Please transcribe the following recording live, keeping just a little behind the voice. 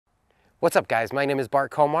What's up guys, my name is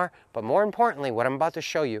Bart Komar, but more importantly, what I'm about to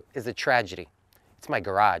show you is a tragedy. It's my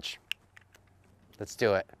garage. Let's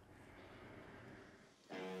do it.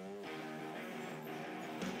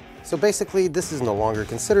 So basically, this is no longer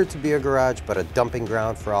considered to be a garage, but a dumping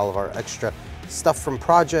ground for all of our extra stuff from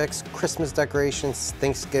projects, Christmas decorations,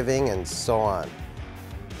 Thanksgiving, and so on.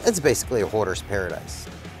 It's basically a hoarder's paradise.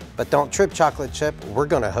 But don't trip, chocolate chip, we're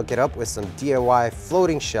gonna hook it up with some DIY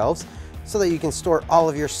floating shelves so that you can store all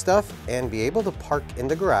of your stuff and be able to park in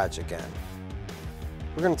the garage again.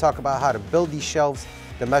 We're going to talk about how to build these shelves,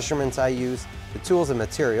 the measurements I use, the tools and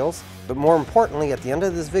materials, but more importantly, at the end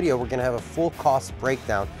of this video, we're going to have a full cost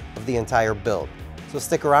breakdown of the entire build. So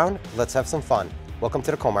stick around, let's have some fun. Welcome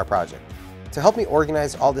to the Komar Project. To help me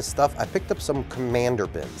organize all this stuff, I picked up some Commander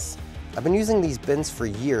bins. I've been using these bins for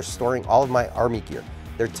years, storing all of my Army gear.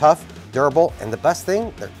 They're tough, durable, and the best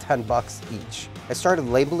thing, they're 10 bucks each. I started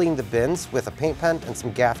labeling the bins with a paint pen and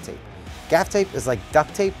some gaff tape. Gaff tape is like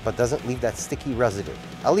duct tape, but doesn't leave that sticky residue.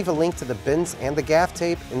 I'll leave a link to the bins and the gaff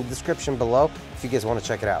tape in the description below if you guys want to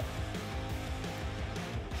check it out.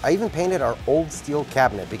 I even painted our old steel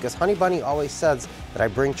cabinet because Honey Bunny always says that I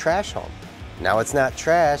bring trash home. Now it's not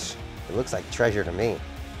trash, it looks like treasure to me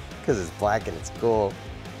because it's black and it's cool.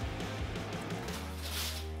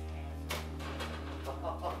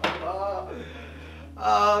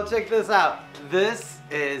 Oh, check this out. This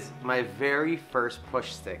is my very first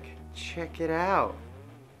push stick. Check it out.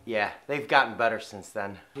 Yeah, they've gotten better since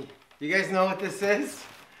then. You guys know what this is?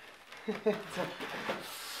 It's a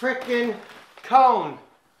frickin' cone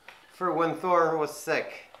for when Thor was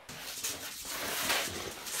sick.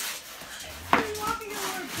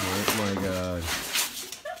 Oh my god.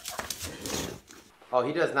 Oh,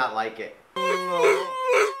 he does not like it.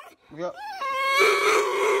 Yep.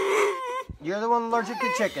 You're the one allergic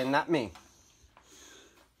to chicken, not me.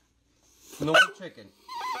 No more chicken.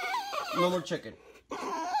 No more chicken.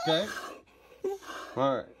 Okay?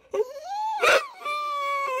 Alright.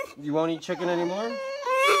 You won't eat chicken anymore?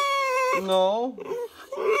 No.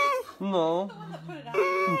 No.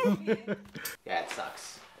 Yeah, it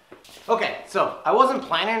sucks. Okay, so I wasn't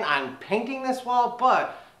planning on painting this wall,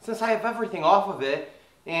 but since I have everything off of it,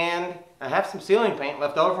 and I have some ceiling paint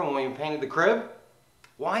left over from when we painted the crib,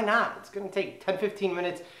 why not? It's gonna take 10-15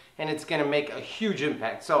 minutes and it's gonna make a huge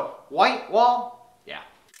impact. So, white wall, yeah.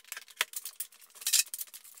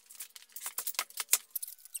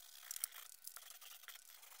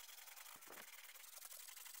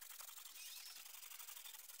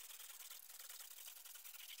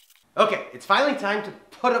 Okay, it's finally time to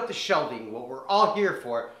put up the shelving, what we're all here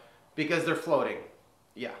for, because they're floating.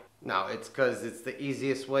 Yeah, no, it's because it's the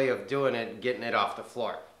easiest way of doing it, getting it off the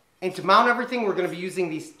floor. And to mount everything, we're going to be using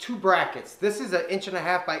these two brackets. This is an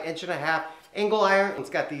 1.5 by 1.5 angle iron.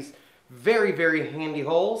 It's got these very, very handy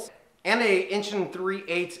holes. And a 1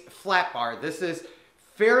 3/8 flat bar. This is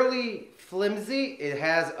fairly flimsy. It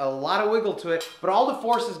has a lot of wiggle to it, but all the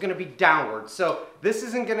force is going to be downward. So this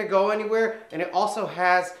isn't going to go anywhere. And it also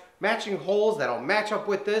has matching holes that'll match up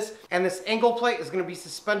with this. And this angle plate is going to be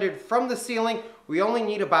suspended from the ceiling. We only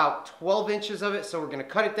need about 12 inches of it, so we're going to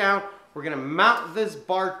cut it down. We're gonna mount this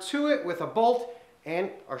bar to it with a bolt, and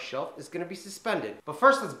our shelf is gonna be suspended. But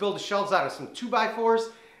first, let's build the shelves out of some 2x4s,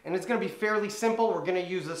 and it's gonna be fairly simple. We're gonna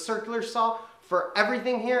use a circular saw for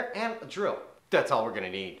everything here and a drill. That's all we're gonna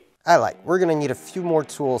need. We're gonna need a few more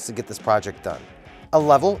tools to get this project done. A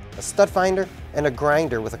level, a stud finder, and a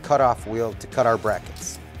grinder with a cutoff wheel to cut our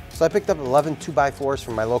brackets. So I picked up 11 2x4s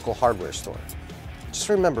from my local hardware store. Just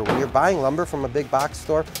remember, when you're buying lumber from a big box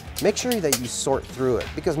store, make sure that you sort through it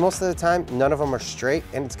because most of the time, none of them are straight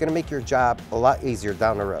and it's gonna make your job a lot easier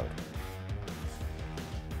down the road.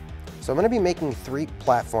 So I'm gonna be making 3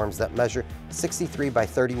 platforms that measure 63 by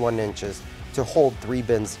 31 inches to hold 3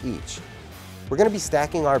 bins each. We're gonna be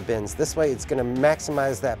stacking our bins. This way it's gonna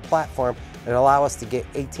maximize that platform and allow us to get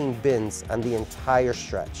 18 bins on the entire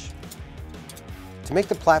stretch. To make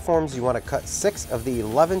the platforms, you want to cut 6 of the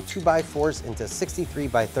 11 2x4s into 63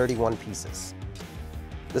 by 31 pieces.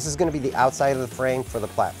 This is going to be the outside of the frame for the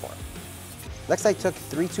platform. Next, I took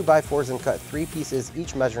 3 2x4s and cut 3 pieces,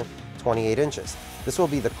 each measuring 28 inches. This will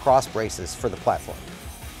be the cross braces for the platform.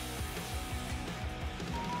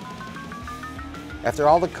 After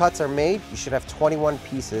all the cuts are made, you should have 21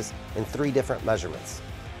 pieces in 3 different measurements.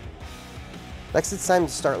 Next, it's time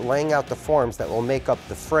to start laying out the forms that will make up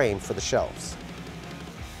the frame for the shelves.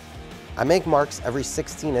 I make marks every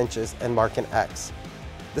 16 inches and mark an X.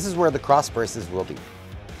 This is where the cross braces will be.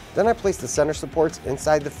 Then I placed the center supports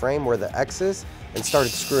inside the frame where the X is and started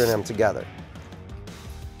screwing them together.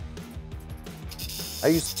 I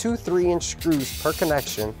used 2 3-inch screws per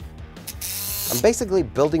connection I'm basically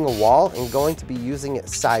building a wall and going to be using it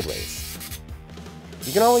sideways.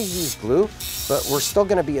 You can always use glue, but we're still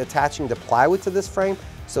going to be attaching the plywood to this frame,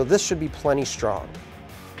 so this should be plenty strong.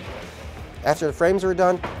 After the frames were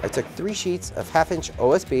done, I took 3 sheets of 1/2-inch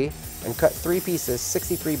OSB and cut 3 pieces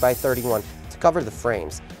 63 by 31 to cover the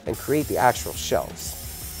frames and create the actual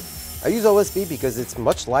shelves. I use OSB because it's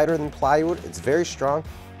much lighter than plywood, it's very strong,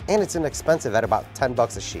 and it's inexpensive at about 10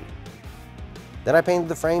 bucks a sheet. Then I painted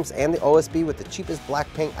the frames and the OSB with the cheapest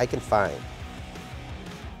black paint I can find.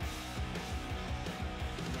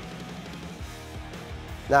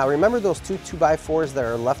 Now remember those 2 2x4s that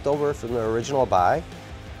are left over from the original buy?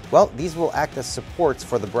 Well, these will act as supports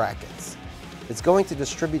for the brackets. It's going to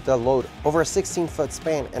distribute the load over a 16-foot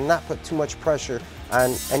span and not put too much pressure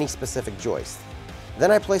on any specific joist. Then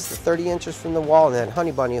I placed the 30 inches from the wall and had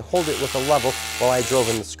Honey Bunny hold it with a level while I drove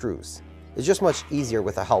in the screws. It's just much easier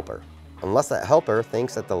with a helper, unless that helper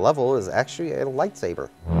thinks that the level is actually a lightsaber.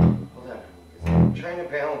 Hold on, I'm trying to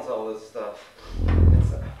balance all this stuff.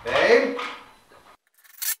 Babe?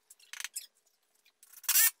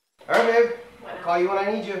 All right, babe. I'll call you when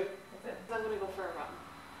I need you. I'm gonna go for a run.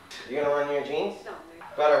 You gonna run your jeans? No.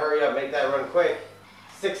 Better hurry up, make that run quick.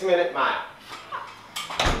 6-minute mile.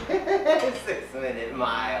 6-minute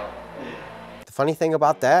mile. The funny thing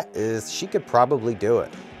about that is she could probably do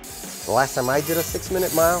it. The last time I did a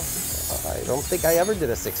 6-minute mile, I don't think I ever did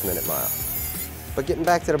a 6-minute mile. But getting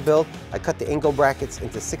back to the build, I cut the angle brackets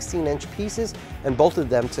into 16-inch pieces and bolted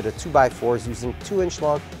them to the 2x4s using 2-inch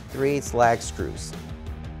long 3/8 lag screws.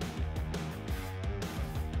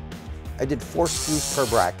 I did 4 screws per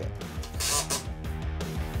bracket.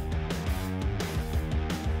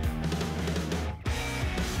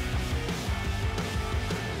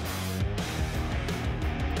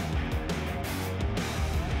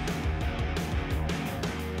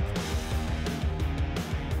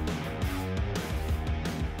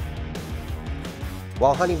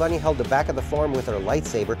 While Honey Bunny held the back of the form with her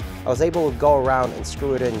lightsaber, I was able to go around and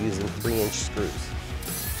screw it in using 3-inch screws,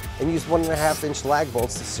 and used 1.5-inch lag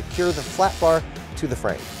bolts to secure the flat bar to the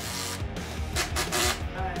frame.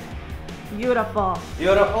 Beautiful.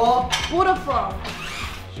 Beautiful? Beautiful.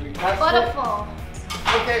 Should we test Beautiful.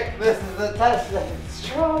 it? Okay, this is the test that it's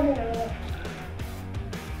strong enough.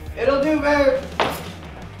 It'll do, babe.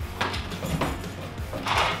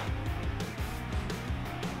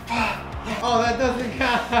 Oh, that doesn't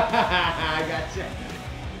count. I gotcha.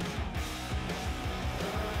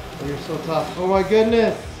 Oh, you're so tough. Oh my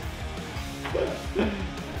goodness.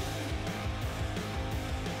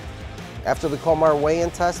 After the Colmar weigh-in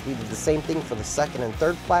test, we did the same thing for the second and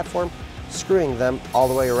third platform, screwing them all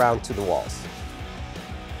the way around to the walls.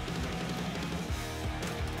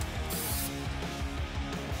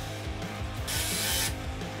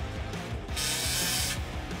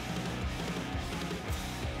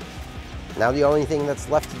 Now the only thing that's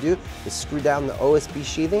left to do is screw down the OSB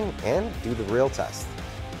sheathing and do the real test.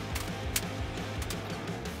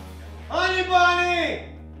 Honey Bunny!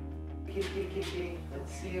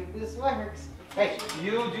 Let's see if this works. Hey,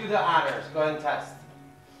 you do the honors. Go ahead and test.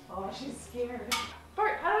 Oh, she's scared.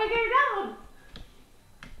 Bart, how do I get her down?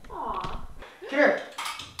 Aw. Come here.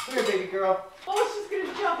 Come here, baby girl. Oh, she's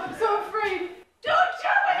gonna jump. I'm so afraid. Don't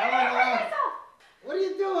jump! I'm gonna hurt myself. What are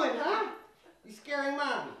you doing, huh? You scaring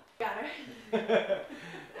mommy. Got her.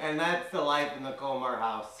 And that's the life in the Colmar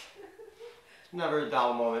house. Never a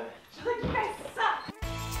dull moment. She's like, you guys suck.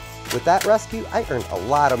 With that rescue, I earned a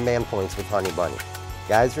lot of man points with Honey Bunny.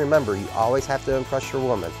 Guys, remember, you always have to impress your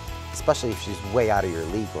woman, especially if she's way out of your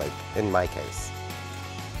league, like in my case.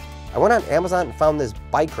 I went on Amazon and found this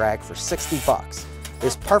bike rack for 60 bucks.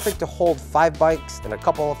 It's perfect to hold 5 bikes and a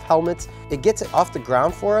couple of helmets. It gets it off the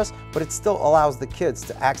ground for us, but it still allows the kids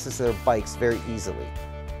to access their bikes very easily.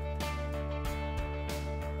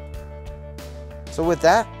 So with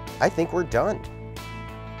that, I think we're done.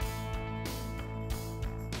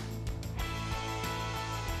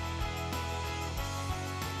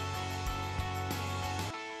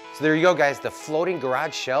 So there you go, guys. The floating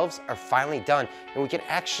garage shelves are finally done, and we can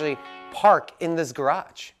actually park in this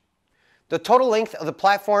garage. The total length of the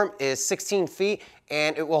platform is 16 feet,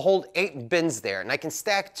 and it will hold 8 bins there. And I can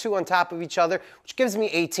stack 2 on top of each other, which gives me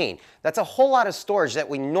 18. That's a whole lot of storage that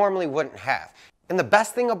we normally wouldn't have. And the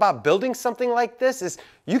best thing about building something like this is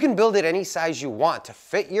you can build it any size you want to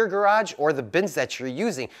fit your garage or the bins that you're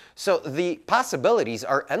using. So the possibilities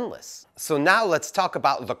are endless. So now let's talk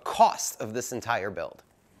about the cost of this entire build.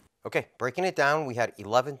 Okay, breaking it down, we had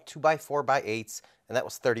 11 2x4x8s, and that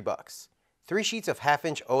was 30 bucks. 3 sheets of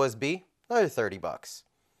 1/2-inch OSB, another 30 bucks.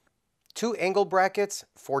 2 angle brackets,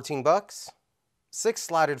 14 bucks. 6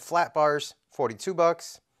 slotted flat bars, 42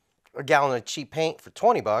 bucks. a gallon of cheap paint for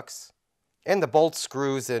 20 bucks. And the bolts,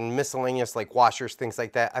 screws, and miscellaneous like washers, things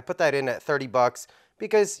like that, I put that in at 30 bucks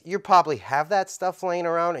because you probably have that stuff laying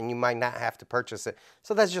around and you might not have to purchase it.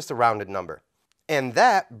 So that's just a rounded number. And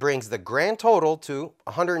that brings the grand total to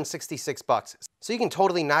 166 bucks. So you can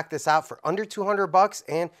totally knock this out for under 200 bucks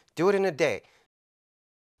and do it in a day.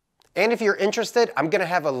 And if you're interested, I'm gonna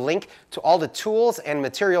have a link to all the tools and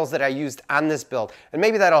materials that I used on this build, and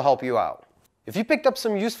maybe that'll help you out. If you picked up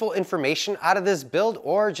some useful information out of this build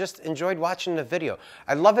or just enjoyed watching the video,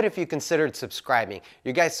 I'd love it if you considered subscribing.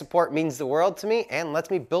 Your guys' support means the world to me and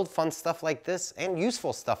lets me build fun stuff like this and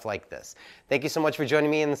useful stuff like this. Thank you so much for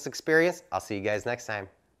joining me in this experience. I'll see you guys next time.